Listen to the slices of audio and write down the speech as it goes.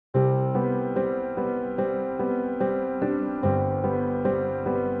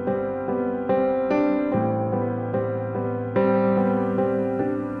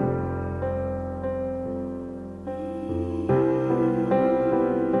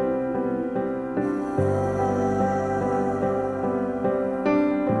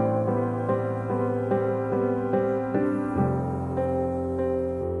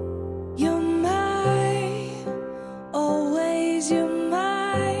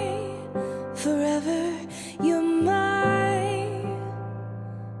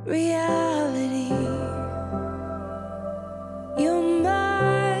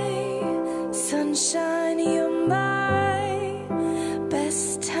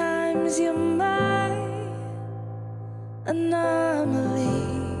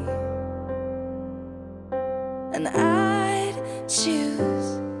And I'd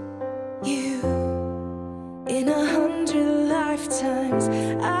choose you in 100 lifetimes.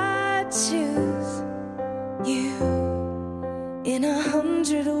 I'd choose you in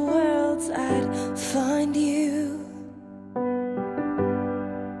 100 worlds. I'd find you,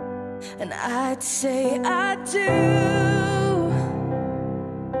 and I'd say I do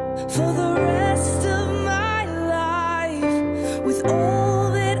for the rest of my life. With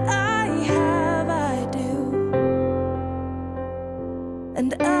all that I have, I do,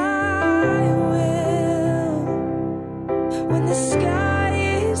 and I will. When the sky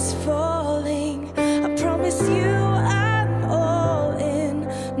is falling, I promise you I'm all in,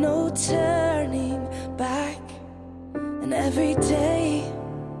 no turning back. And every day,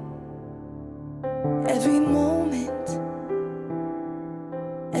 every moment,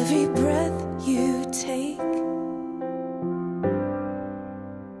 every breath you take,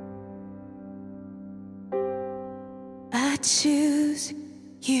 I choose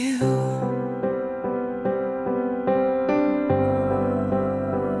you.